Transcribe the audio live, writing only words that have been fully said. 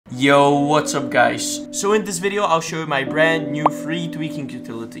Yo, what's up guys? So in this video I'll show you my brand new free tweaking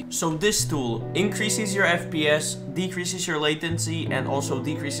utility. So this tool increases your FPS, decreases your latency, and also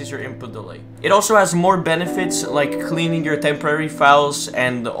decreases your input delay. It also has more benefits like cleaning your temporary files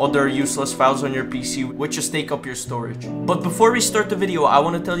and other useless files on your PC which just take up your storage. But before we start the video, I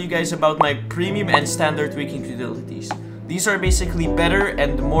want to tell you guys about my premium and standard tweaking utilities. These are basically better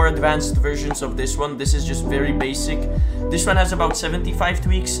and more advanced versions of this one. This is just very basic. This one has about 75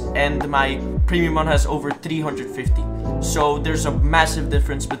 tweaks and my premium one has over 350. So there's a massive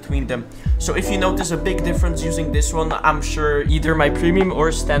difference between them. So if you notice a big difference using this one, I'm sure either my premium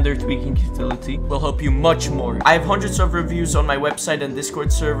or standard tweaking utility will help you much more. I have hundreds of reviews on my website and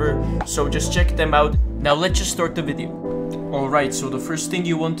Discord server, so just check them out. Now let's just start the video. Alright, so the first thing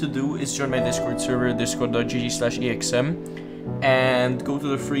you want to do is join my Discord server, discord.gg/exm, and go to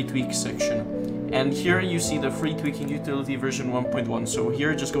the free tweak section. And here you see the free tweaking utility version 1.1. So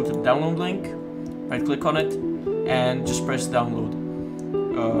here just go to the download link, right click on it, and just press download.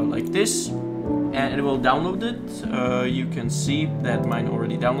 Like this, and it will download it. You can see that mine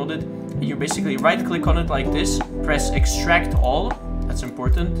already downloaded. You basically right click on it like this, press extract all, that's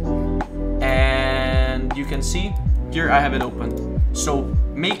important, and you can see here I have it open. So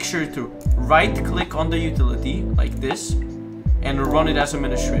make sure to right click on the utility like this and run it as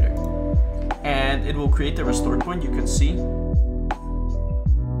administrator. And it will create a restore point, you can see.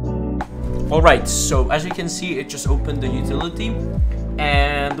 Alright, so as you can see, it just opened the utility.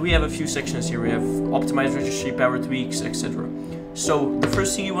 And we have a few sections here. We have optimized registry, power tweaks, etc. So the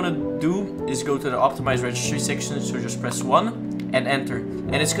first thing you want to do is go to the optimized registry section. So just press 1 and enter.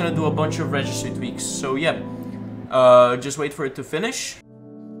 And it's going to do a bunch of registry tweaks. So yeah. Just wait for it to finish,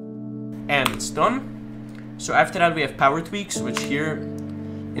 and it's done. So after that we have power tweaks, which here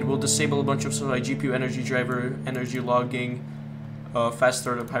it will disable a bunch of stuff like GPU energy driver, energy logging, fast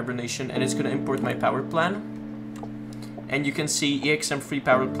startup hibernation, and it's going to import my power plan. And you can see EXM free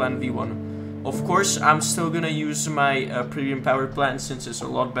power plan V1. Of course I'm still going to use my premium power plan since it's a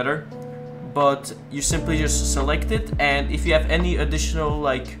lot better, but you simply just select it, and if you have any additional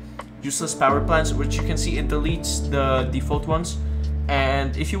like useless power plans, which you can see it deletes the default ones,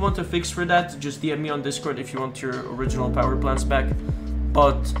 and if you want to fix for that, just DM me on Discord if you want your original power plans back.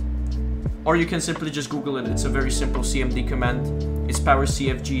 Or you can simply just Google it. It's a very simple CMD command. It's power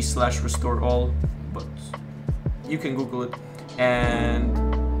cfg/restore all, but you can Google it. And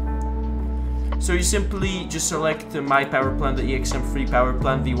so you simply just select my power plan, the EXM free power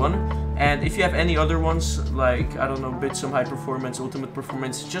plan V1. And if you have any other ones, like, I don't know, Bitsum, High Performance, Ultimate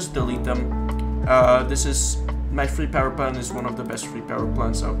Performance, just delete them. This is, my free power plan is one of the best free power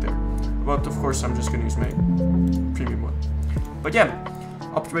plans out there. But of course, I'm just gonna use my premium one. But yeah,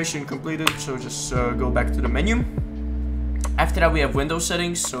 optimization completed, so just go back to the menu. After that, we have Windows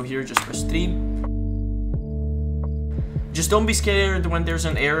settings, so here just press 3. Just don't be scared when there's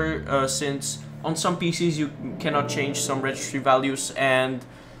an error, since on some PCs you cannot change some registry values, and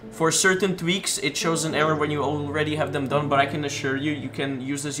for certain tweaks, it shows an error when you already have them done, but I can assure you, you can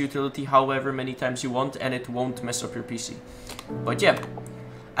use this utility however many times you want and it won't mess up your PC. But yeah,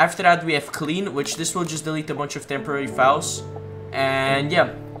 after that we have clean, which this will just delete a bunch of temporary files. And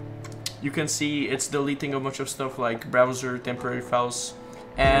yeah, you can see it's deleting a bunch of stuff like browser, temporary files,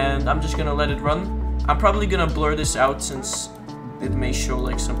 and I'm just gonna let it run. I'm probably gonna blur this out since it may show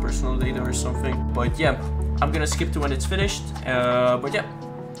like some personal data or something, but yeah, I'm gonna skip to when it's finished, but yeah.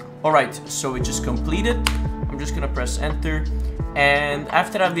 Alright, so it just completed. I'm just gonna press enter, and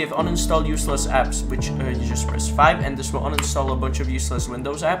after that we have uninstall useless apps, which you just press 5, and this will uninstall a bunch of useless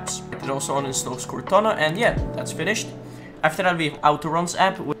Windows apps. It also uninstalls Cortana, and yeah, that's finished. After that we have autoruns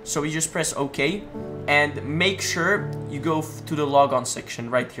app, so you just press OK, and make sure you go to the logon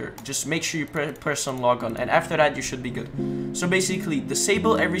section right here. Just make sure you press on logon, and after that you should be good. So basically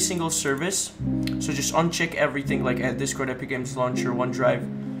disable every single service, so just uncheck everything like Discord, Epic Games Launcher,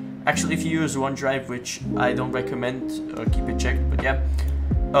 OneDrive. Actually, if you use OneDrive, which I don't recommend, keep it checked, but yeah.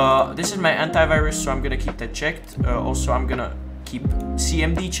 This is my antivirus, so I'm gonna keep that checked. Also, I'm gonna keep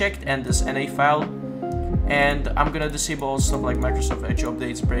CMD checked and this NA file. And I'm gonna disable all stuff like Microsoft Edge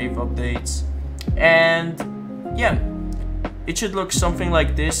updates, Brave updates. And yeah, it should look something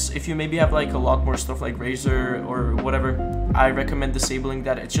like this. If you maybe have like a lot more stuff like Razer or whatever, I recommend disabling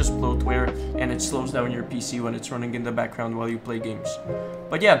that. It's just bloatware and it slows down your PC when it's running in the background while you play games.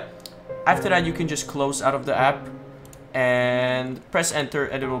 But yeah, after that you can just close out of the app and press enter,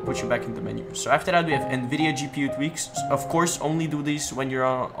 and it will put you back in the menu. So after that we have NVIDIA GPU tweaks. Of course, only do these when you're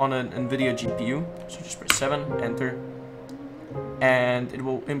on an NVIDIA GPU. So just press 7, enter. And it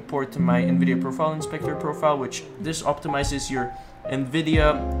will import my NVIDIA Profile Inspector profile, which this optimizes your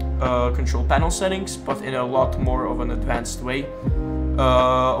NVIDIA control panel settings, but in a lot more of an advanced way.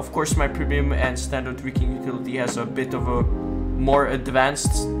 Of course, my premium and standard tweaking utility has a bit of a more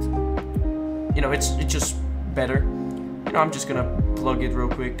advanced, you know, it's just better. You know, I'm just gonna plug it real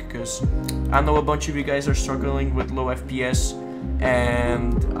quick because I know a bunch of you guys are struggling with low FPS,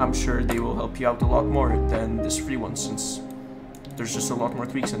 and I'm sure they will help you out a lot more than this free one, since there's just a lot more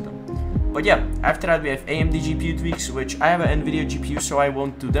tweaks in them. But yeah, after that we have AMD GPU tweaks, which I have an NVIDIA GPU, so I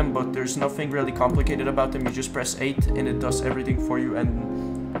won't do them, but there's nothing really complicated about them. You just press 8 and it does everything for you, and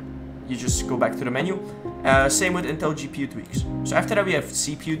you just go back to the menu. Same with Intel GPU tweaks. So after that we have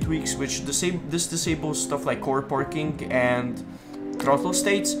CPU tweaks, which this disables stuff like core parking and throttle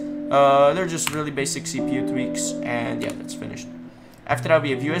states. They're just really basic CPU tweaks, and yeah, that's finished. After that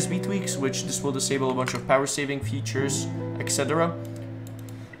we have USB tweaks, which this will disable a bunch of power saving features, etc.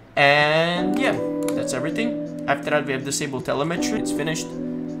 And yeah, that's everything. After that we have disable telemetry, it's finished.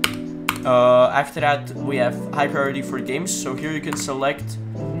 After that we have high priority for games, so here you can select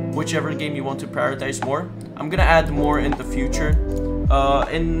whichever game you want to prioritize more. I'm gonna add more in the future.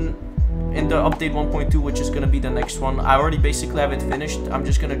 In the update 1.2, which is gonna be the next one, I already basically have it finished. I'm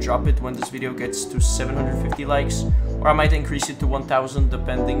just gonna drop it when this video gets to 750 likes, or I might increase it to 1000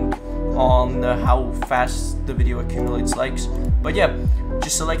 depending on how fast the video accumulates likes. But yeah,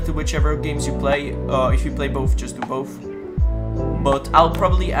 just select whichever games you play. If you play both, just do both. But I'll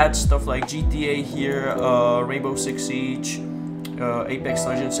probably add stuff like GTA here, Rainbow Six Siege, Apex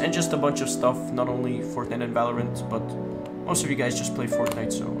Legends, and just a bunch of stuff, not only Fortnite and Valorant, but most of you guys just play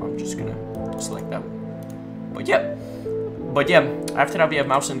Fortnite, so I'm just gonna select that one. But yeah, after that we have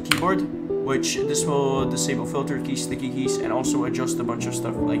mouse and keyboard, which this will disable filter keys, sticky keys, and also adjust a bunch of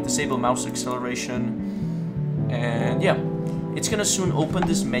stuff like disable mouse acceleration. And yeah, it's gonna soon open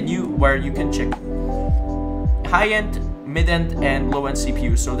this menu where you can check high-end, mid-end, and low-end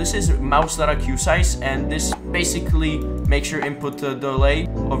CPU. So this is mouse data queue size, and this basically makes your input delay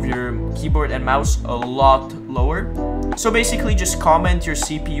of your keyboard and mouse a lot lower. So basically just comment your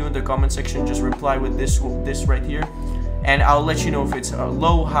CPU in the comment section, just reply with this right here, and I'll let you know if it's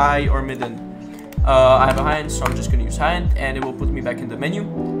low, high, or mid-end. I have a high-end, so I'm just gonna use high-end, and it will put me back in the menu.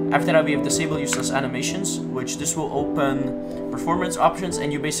 After that we have disable useless animations, which this will open performance options,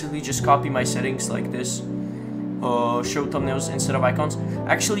 and you basically just copy my settings like this. Show thumbnails instead of icons.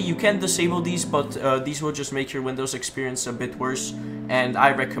 Actually, you can disable these, but these will just make your Windows experience a bit worse, and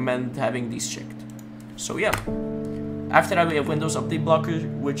I recommend having these checked. So yeah. After that we have Windows Update Blocker,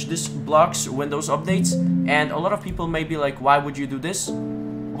 which this blocks Windows updates, and a lot of people may be like, why would you do this?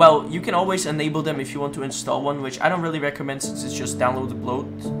 Well, you can always enable them if you want to install one, which I don't really recommend since it's just download upload.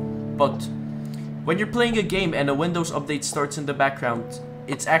 But when you're playing a game and a Windows update starts in the background,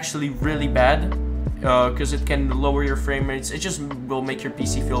 it's actually really bad. Because it can lower your frame rates. It just will make your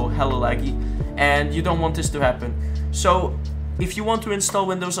PC feel hella laggy, and you don't want this to happen. So if you want to install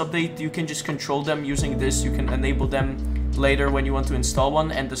Windows Update, you can just control them using this. You can enable them later when you want to install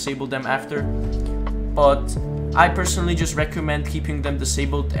one and disable them after. But I personally just recommend keeping them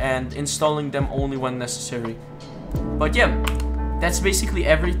disabled and installing them only when necessary. But yeah, that's basically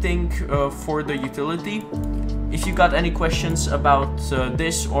everything for the utility. If you got any questions about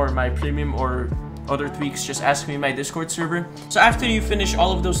this or my premium or other tweaks, just ask me in my Discord server. So after you finish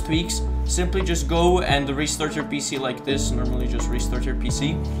all of those tweaks, simply just go and restart your PC like this. Normally just restart your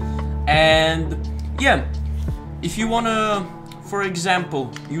PC. And yeah, if you wanna, for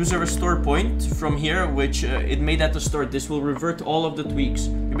example, use a restore point from here, which it made at the start, this will revert all of the tweaks.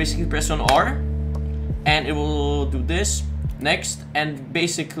 You basically press on R and it will do this. Next, and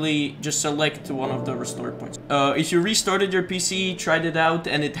basically just select one of the restore points. If you restarted your PC, tried it out,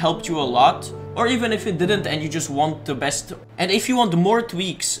 and it helped you a lot, or even if it didn't and you just want the best, and if you want more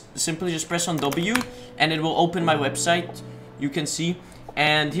tweaks, simply just press on W and it will open my website, you can see,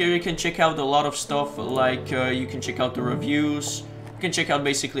 and here you can check out a lot of stuff, like you can check out the reviews, you can check out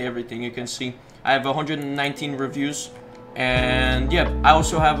basically everything. You can see I have 119 reviews, and yeah, I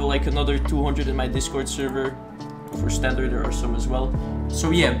also have like another 200 in my Discord server. For standard there are some as well.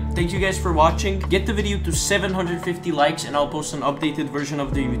 So yeah, thank you guys for watching. Get the video to 750 likes and I'll post an updated version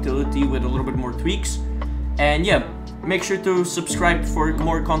of the utility with a little bit more tweaks. And yeah, make sure to subscribe for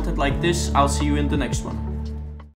more content like this. I'll see you in the next one.